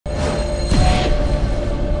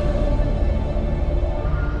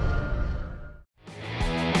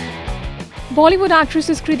Bollywood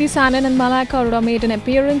actresses Kriti Sanon and Malaika Arora made an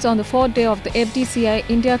appearance on the fourth day of the FDCI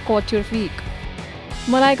India Couture week.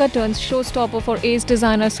 Malaika turns showstopper for ace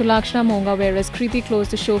designer Sulakshana Monga, whereas Kriti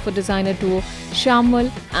closed the show for designer duo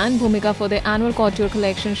Shyamwal and Bhumika for their annual couture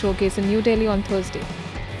collection showcase in New Delhi on Thursday.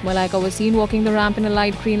 Malaika was seen walking the ramp in a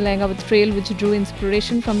light green lehenga with trail which drew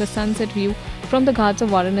inspiration from the sunset view from the ghats of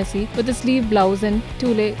Varanasi with a sleeve blouse and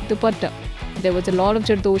tule dupatta. There was a lot of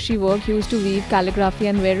Jardoshi work used to weave calligraphy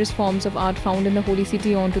and various forms of art found in the holy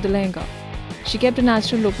city onto the lehenga. She kept a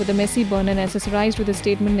natural look with a messy bun and accessorized with a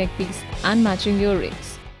statement neckpiece and matching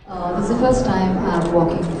earrings. This is the first time I'm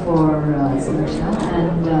walking for Sulakshana,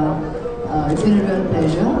 and it's been a real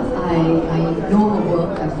pleasure. I know her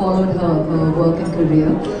work, I followed her work and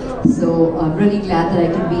career, so I'm really glad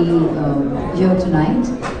that I can be here tonight.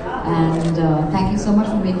 And thank you so much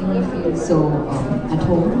for making me feel so at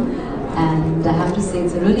home. And I have to say,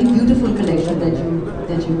 it's a really beautiful collection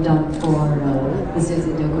that you've done for this year's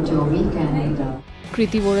India Couture Week. And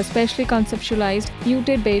Kriti wore a specially conceptualized,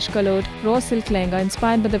 muted beige-colored, raw silk lehenga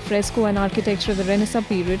inspired by the fresco and architecture of the Renaissance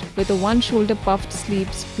period, with a one-shoulder puffed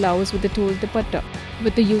sleeves blouse with a tulle dupatta.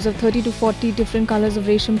 With the use of 30 to 40 different colors of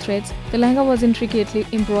resham threads, the lehenga was intricately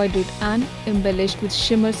embroidered and embellished with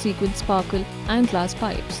shimmer, sequin, sparkle, and glass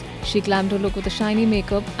pipes. She glammed her look with a shiny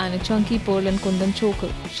makeup and a chunky pearl and kundan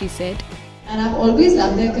choker, she said. And I've always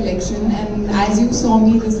loved their collection, and as you saw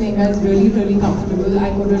me, this lehenga is really comfortable. I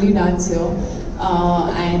could really dance here.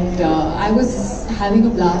 I was having a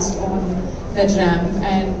blast on that ramp,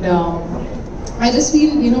 and I just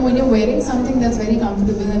feel, when you're wearing something that's very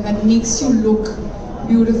comfortable and that makes you look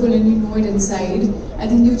beautiful and you know it inside, I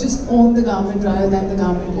think you just own the garment rather than the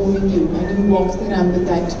garment owning you, and you walk the ramp with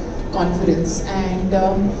that confidence. And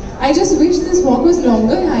I just wish this walk was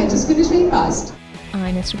longer. I just finished very fast.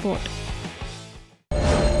 INS report.